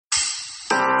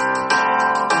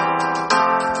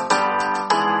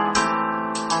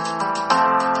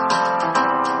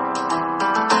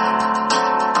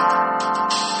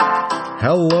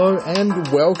Hello and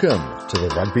welcome to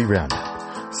the Rugby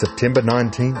Roundup, September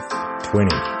 19th,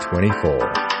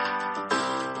 2024.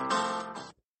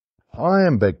 I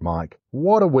am Big Mike.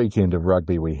 What a weekend of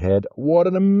rugby we had. What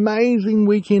an amazing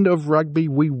weekend of rugby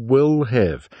we will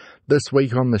have. This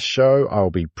week on the show, I'll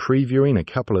be previewing a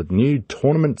couple of new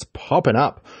tournaments popping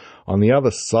up on the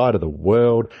other side of the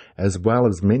world, as well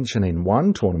as mentioning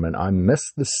one tournament I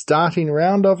missed the starting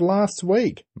round of last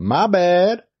week. My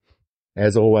bad.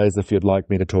 As always, if you'd like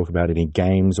me to talk about any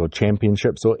games or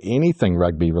championships or anything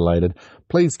rugby related,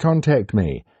 please contact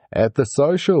me at the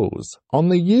socials, on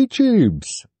the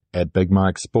YouTubes at Big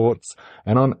Mike Sports,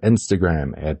 and on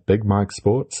Instagram at Big Mike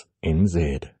Sports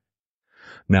NZ.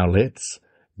 Now let's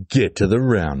get to the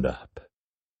roundup.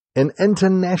 In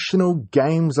international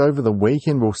games over the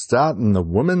weekend, we'll start in the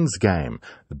women's game,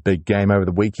 the big game over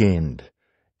the weekend.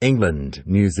 England,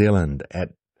 New Zealand at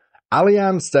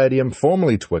Allianz Stadium,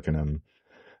 formerly Twickenham.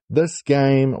 This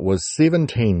game was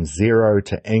 17-0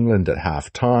 to England at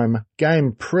half-time.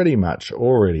 Game pretty much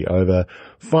already over.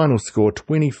 Final score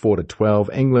 24-12,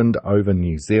 England over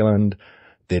New Zealand.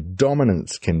 Their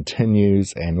dominance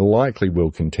continues and likely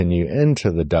will continue into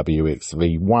the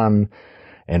WXV1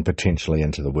 and potentially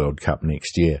into the World Cup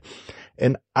next year.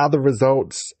 In other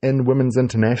results in women's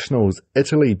internationals,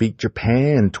 Italy beat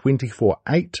Japan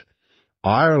 24-8.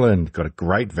 Ireland got a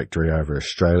great victory over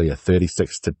Australia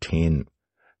 36-10.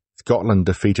 Scotland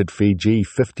defeated Fiji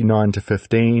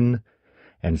 59-15.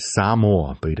 And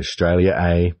Samoa beat Australia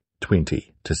A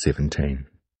 20-17.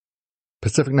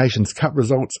 Pacific Nations Cup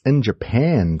results in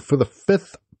Japan for the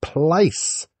 5th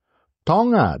place.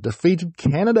 Tonga defeated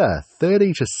Canada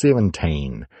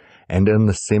 30-17. And in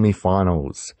the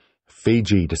semi-finals,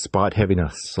 Fiji, despite having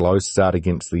a slow start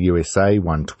against the USA,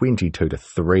 won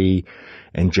 22-3,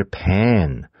 and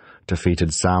Japan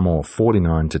defeated Samoa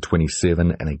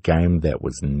 49-27 in a game that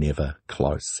was never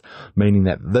close, meaning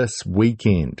that this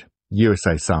weekend,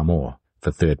 USA-Samoa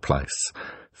for 3rd place,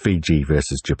 Fiji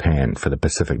versus Japan for the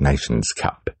Pacific Nations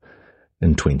Cup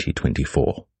in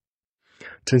 2024.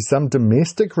 To some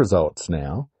domestic results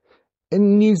now.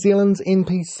 In New Zealand's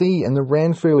NPC in the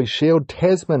Ranfurly Shield,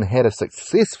 Tasman had a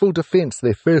successful defence,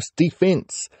 their first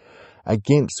defence,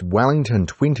 against Wellington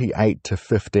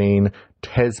 28-15,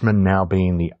 Tasman now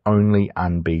being the only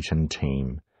unbeaten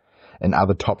team. In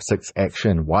other top 6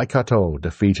 action, Waikato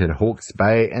defeated Hawke's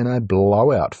Bay in a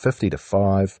blowout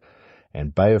 50-5,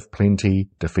 and Bay of Plenty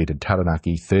defeated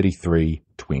Taranaki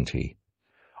 33-20.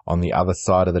 On the other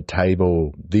side of the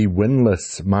table, the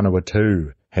winless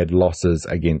Manawatu had losses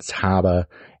against Harbour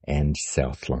and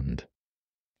Southland.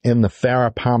 In the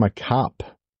Farah Palmer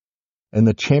Cup, in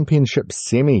the championship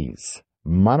semis,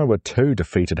 Manawatu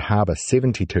defeated Harbour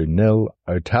 72-0,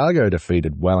 Otago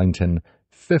defeated Wellington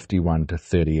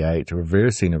 51-38,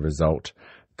 reversing a result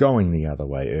going the other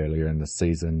way earlier in the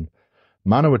season.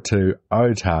 Manawatu,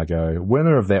 Otago,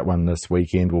 winner of that one this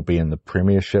weekend will be in the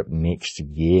Premiership next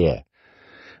year.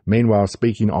 Meanwhile,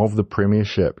 speaking of the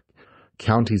Premiership,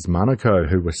 Counties Manukau,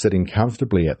 who were sitting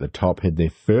comfortably at the top, had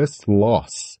their first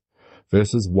loss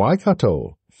versus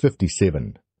Waikato,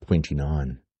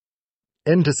 57-29.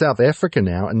 Into South Africa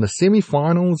now, in the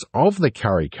semi-finals of the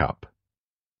Currie Cup.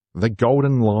 The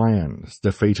Golden Lions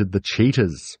defeated the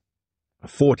Cheetahs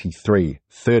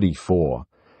 43-34.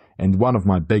 And one of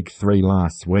my big 3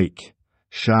 last week,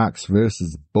 Sharks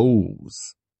versus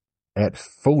Bulls. At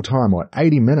full time,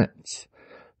 80 minutes.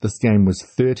 This game was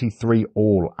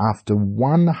 33-all after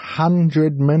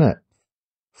 100 minutes,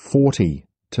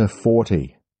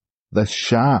 40-40. The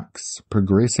Sharks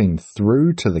progressing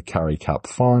through to the Currie Cup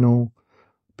final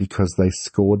because they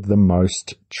scored the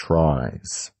most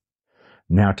tries.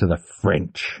 Now to the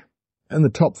French. In the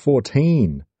top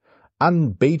 14,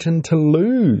 unbeaten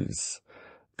Toulouse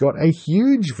got a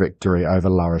huge victory over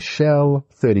La Rochelle,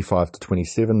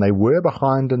 35-27. They were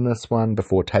behind in this one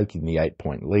before taking the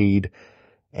 8-point lead.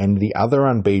 And the other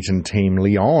unbeaten team,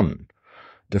 Lyon,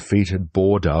 defeated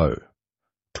Bordeaux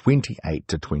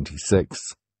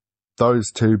 28-26.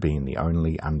 Those two being the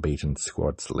only unbeaten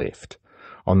squads left.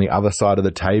 On the other side of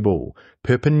the table,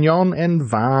 Perpignan and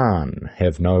Vannes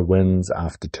have no wins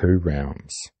after 2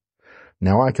 rounds.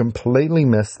 Now, I completely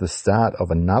missed the start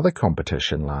of another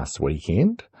competition last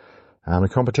weekend, a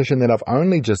competition that I've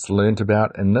only just learnt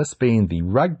about, and this being the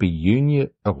Rugby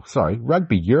Europe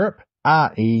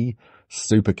RE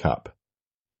Super Cup.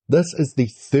 This is the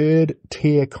 3rd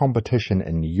tier competition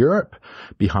in Europe,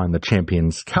 behind the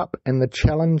Champions Cup and the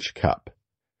Challenge Cup,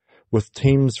 with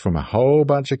teams from a whole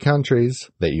bunch of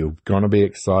countries that you're going to be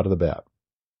excited about.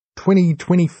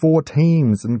 2024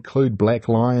 teams include Black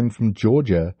Lion from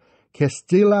Georgia,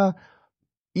 Castilla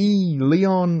y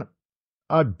Leon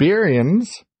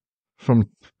Iberians from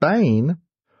Spain,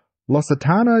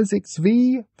 Lusitanos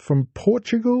XV from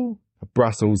Portugal,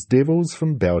 Brussels Devils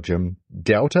from Belgium,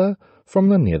 Delta from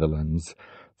the Netherlands,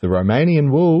 the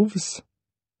Romanian Wolves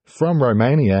from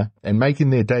Romania, and making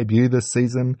their debut this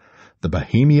season, the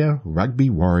Bohemia Rugby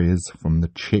Warriors from the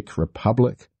Czech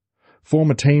Republic.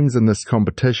 Former teams in this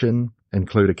competition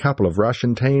include a couple of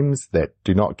Russian teams that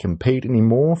do not compete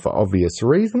anymore for obvious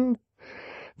reasons,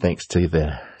 thanks to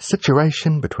the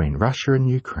situation between Russia and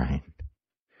Ukraine.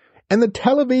 And the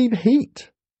Tel Aviv Heat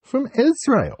from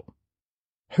Israel,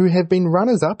 who have been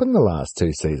runners-up in the last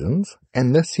 2 seasons,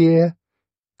 and this year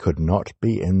could not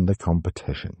be in the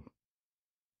competition.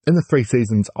 In the 3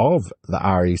 seasons of the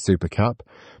RE Super Cup,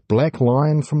 Black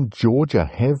Lion from Georgia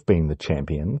have been the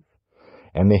champions,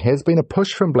 and there has been a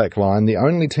push from Black Lion, the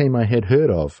only team I had heard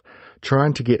of,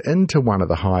 trying to get into one of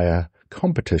the higher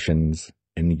competitions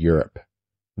in Europe.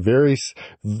 Very,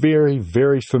 very,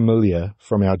 very familiar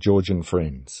from our Georgian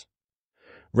friends.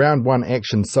 Round 1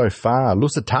 action so far,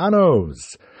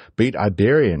 Lusitanos beat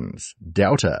Iberians,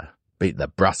 Delta beat the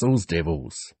Brussels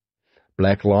Devils.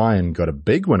 Black Lion got a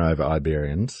big win over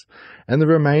Iberians, and the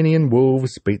Romanian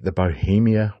Wolves beat the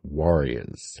Bohemia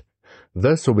Warriors.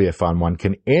 This will be a fun one.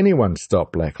 Can anyone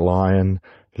stop Black Lion?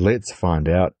 Let's find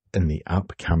out in the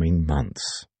upcoming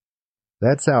months.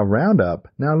 That's our roundup.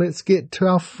 Now let's get to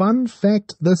our fun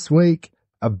fact this week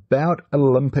about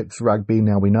Olympics rugby.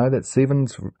 Now we know that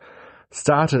Sevens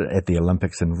started at the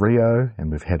Olympics in Rio,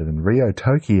 and we've had it in Rio,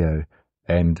 Tokyo,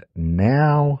 and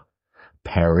now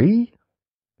Paris.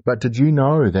 But did you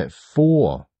know that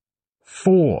four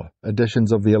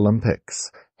editions of the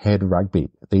Olympics had rugby?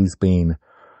 These being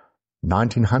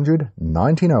 1900,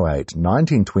 1908,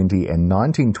 1920 and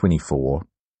 1924.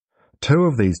 2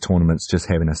 of these tournaments just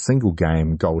having a single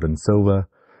game, gold and silver,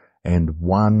 and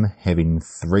 1 having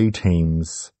 3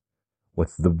 teams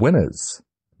with the winners.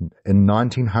 In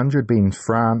 1900 being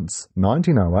France,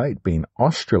 1908 being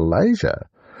Australasia,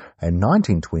 and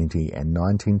 1920 and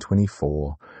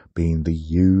 1924 being the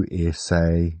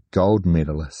USA gold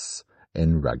medalists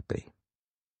in rugby.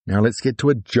 Now let's get to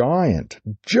a giant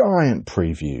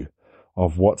preview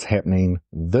of what's happening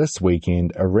this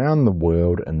weekend around the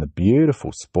world in the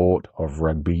beautiful sport of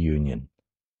rugby union.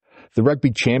 The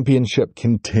Rugby Championship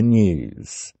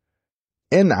continues.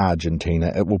 In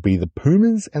Argentina, it will be the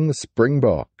Pumas and the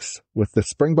Springboks, with the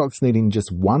Springboks needing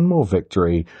just 1 more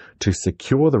victory to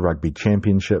secure the Rugby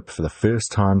Championship for the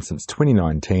first time since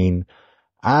 2019.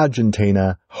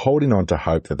 Argentina holding on to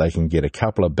hope that they can get a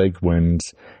couple of big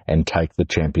wins and take the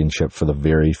championship for the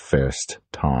very first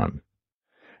time.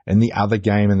 In the other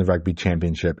game in the Rugby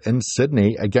Championship in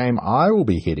Sydney, a game I will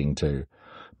be heading to,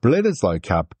 Bledisloe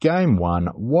Cup, Game 1,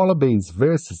 Wallabies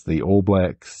versus the All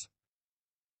Blacks.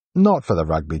 Not for the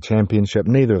Rugby Championship,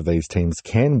 neither of these teams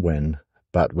can win,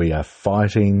 but we are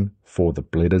fighting for the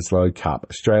Bledisloe Cup.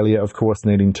 Australia, of course,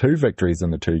 needing 2 victories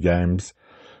in the 2 games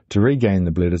to regain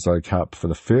the Bledisloe Cup for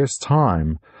the first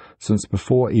time since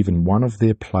before even one of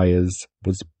their players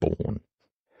was born.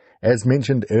 As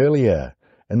mentioned earlier,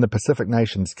 in the Pacific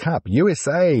Nations Cup,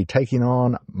 USA taking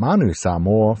on Manu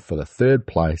Samoa for the 3rd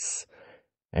place,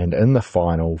 and in the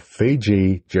final,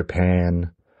 Fiji,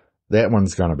 Japan. That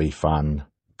one's going to be fun.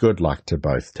 Good luck to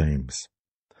both teams.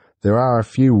 There are a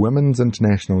few women's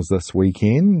internationals this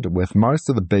weekend, with most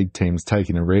of the big teams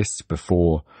taking a rest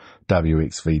before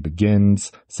WXV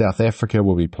begins. South Africa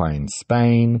will be playing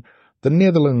Spain, the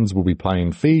Netherlands will be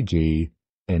playing Fiji,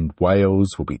 and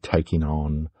Wales will be taking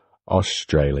on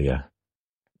Australia.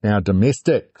 Now,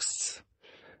 domestics.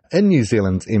 In New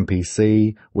Zealand's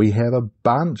NPC, we have a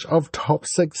bunch of top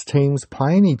 6 teams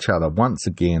playing each other once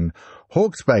again.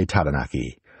 Hawke's Bay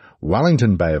Taranaki,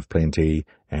 Wellington Bay of Plenty,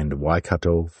 and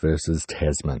Waikato versus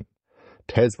Tasman.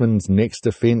 Tasman's next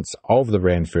defence of the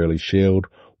Ranfurly Shield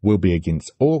will be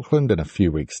against Auckland in a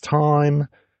few weeks' time,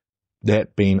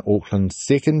 that being Auckland's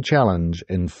second challenge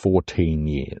in 14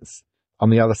 years. On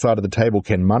the other side of the table,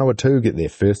 can Manawatu get their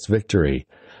first victory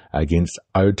against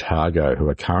Otago, who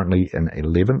are currently in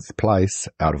 11th place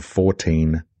out of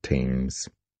 14 teams.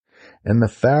 In the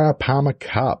Farah Palmer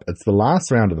Cup, it's the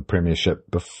last round of the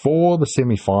Premiership before the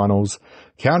semi-finals.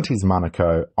 Counties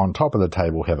Manukau on top of the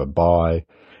table have a bye.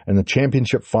 In the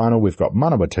Championship final, we've got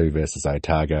Manawatu versus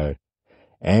Otago.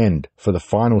 And for the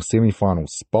final semi-final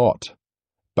spot,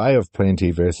 Bay of Plenty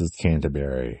versus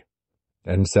Canterbury.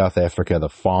 In South Africa, the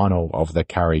final of the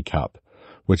Currie Cup,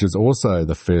 which is also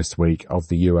the first week of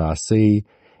the URC,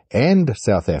 and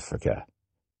South Africa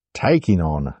taking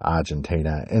on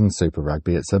Argentina in Super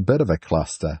Rugby. It's a bit of a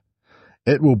cluster.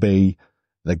 It will be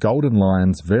The Golden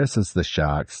Lions versus the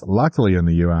Sharks. Luckily in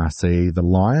the URC, the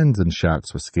Lions and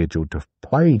Sharks were scheduled to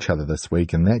play each other this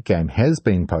week, and that game has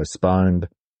been postponed.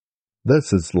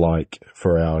 This is like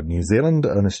for our New Zealand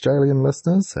and Australian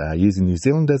listeners, using New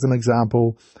Zealand as an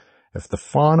example, if the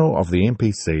final of the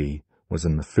NPC was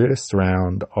in the first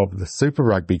round of the Super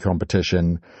Rugby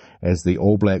competition as the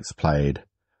All Blacks played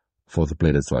for the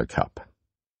Bledisloe Cup.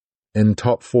 In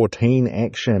top 14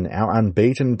 action, our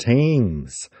unbeaten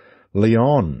teams,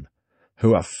 Lyon,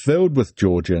 who are filled with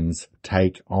Georgians,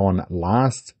 take on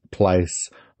last place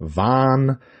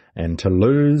Vannes, and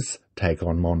Toulouse take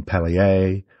on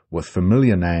Montpellier with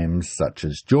familiar names such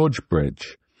as George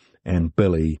Bridge and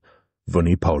Billy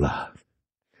Vunipola.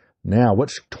 Now,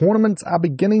 which tournaments are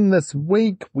beginning this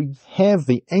week? We have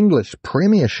the English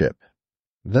Premiership.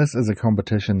 This is a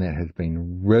competition that has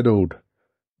been riddled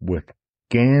with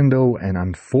scandal and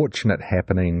unfortunate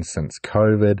happenings since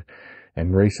COVID,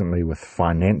 and recently with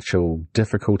financial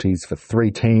difficulties for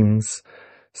three teams,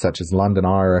 such as London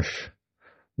Irish,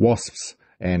 Wasps,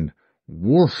 and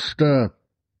Worcester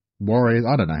Warriors.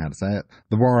 I don't know how to say it.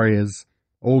 The Warriors,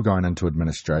 all going into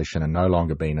administration and no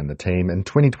longer being in the team. In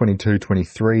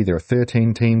 2022-23, there are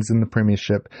 13 teams in the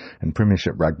Premiership, and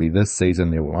Premiership Rugby this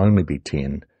season there will only be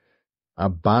 10. A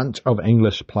bunch of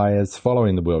English players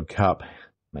following the World Cup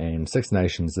and Six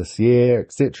Nations this year,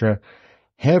 etc.,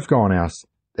 have gone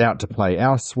out to play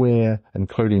elsewhere,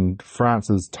 including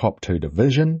France's top two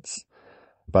divisions.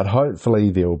 But hopefully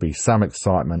there will be some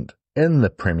excitement in the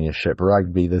Premiership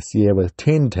Rugby this year with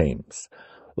 10 teams.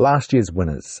 Last year's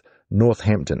winners,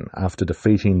 Northampton, after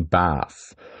defeating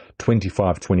Bath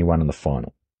 25-21 in the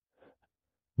final.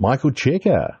 Michael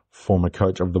Checker, former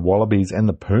coach of the Wallabies and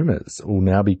the Pumas, will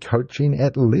now be coaching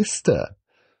at Leicester.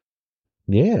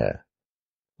 Yeah.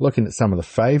 Looking at some of the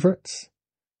favourites,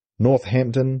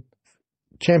 Northampton,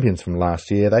 champions from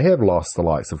last year, they have lost the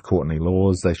likes of Courtney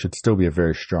Laws. They should still be a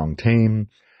very strong team.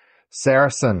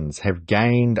 Saracens have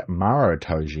gained Maro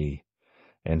Itoje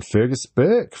and Fergus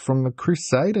Burke from the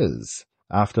Crusaders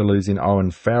after losing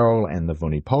Owen Farrell and the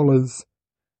Vunipolas.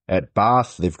 At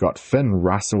Bath, they've got Finn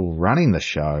Russell running the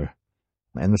show.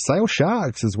 And the Sale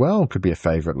Sharks as well could be a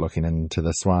favourite looking into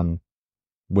this one,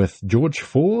 with George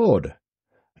Ford.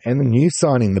 And the new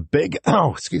signing, the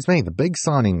big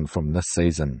signing from this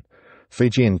season,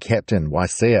 Fijian captain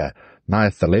Waisea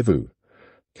Naithalevu,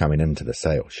 coming into the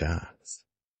Sale Sharks.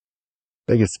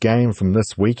 Biggest game from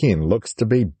this weekend looks to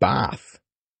be Bath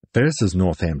versus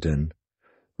Northampton,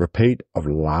 repeat of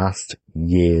last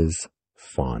year's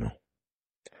final.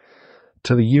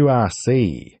 To the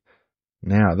URC.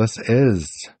 Now, this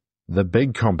is the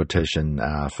big competition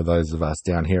for those of us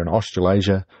down here in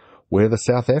Australasia, where the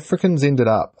South Africans ended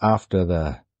up after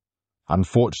the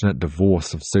unfortunate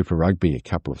divorce of Super Rugby a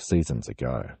couple of seasons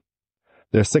ago.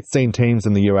 There are 16 teams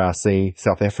in the URC,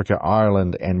 South Africa,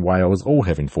 Ireland and Wales all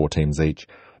having 4 teams each,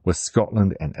 with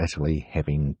Scotland and Italy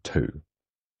having 2.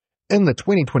 In the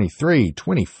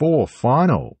 2023-24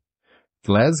 final,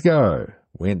 Glasgow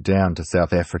went down to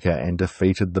South Africa and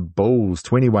defeated the Bulls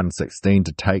 21-16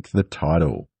 to take the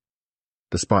title.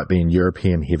 Despite being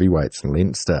European heavyweights,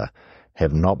 Leinster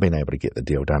have not been able to get the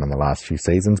deal done in the last few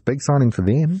seasons. Big signing for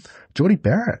them, Geordie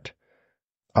Barrett.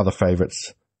 Other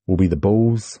favourites will be the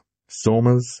Bulls,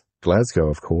 Stormers, Glasgow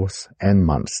of course, and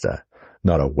Munster.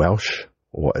 Not a Welsh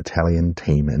or Italian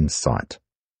team in sight.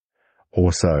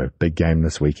 Also, big game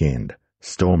this weekend,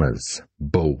 Stormers,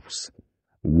 Bulls.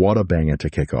 What a banger to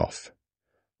kick off.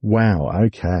 Wow,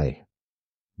 okay.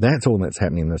 That's all that's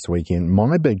happening this weekend.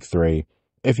 My big 3,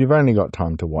 if you've only got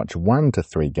time to watch 1 to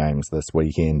 3 games this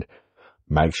weekend,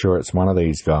 make sure it's one of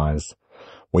these guys.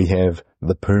 We have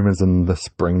the Pumas and the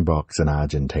Springboks in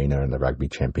Argentina in the Rugby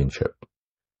Championship.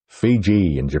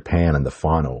 Fiji and Japan in the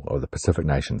final of the Pacific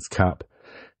Nations Cup.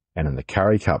 And in the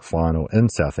Currie Cup final in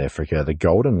South Africa, the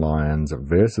Golden Lions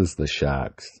versus the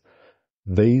Sharks.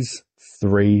 These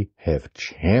 3 have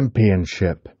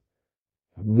championship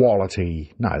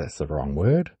quality. No, that's the wrong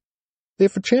word. They're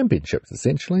for championships,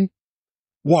 essentially.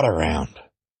 What a round.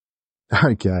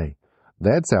 Okay,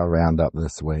 that's our roundup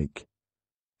this week.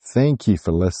 Thank you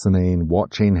for listening,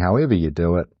 watching, however you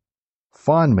do it.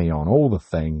 Find me on all the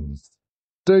things.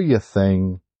 Do your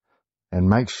thing. And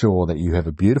make sure that you have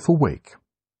a beautiful week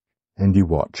and you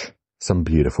watch some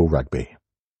beautiful rugby.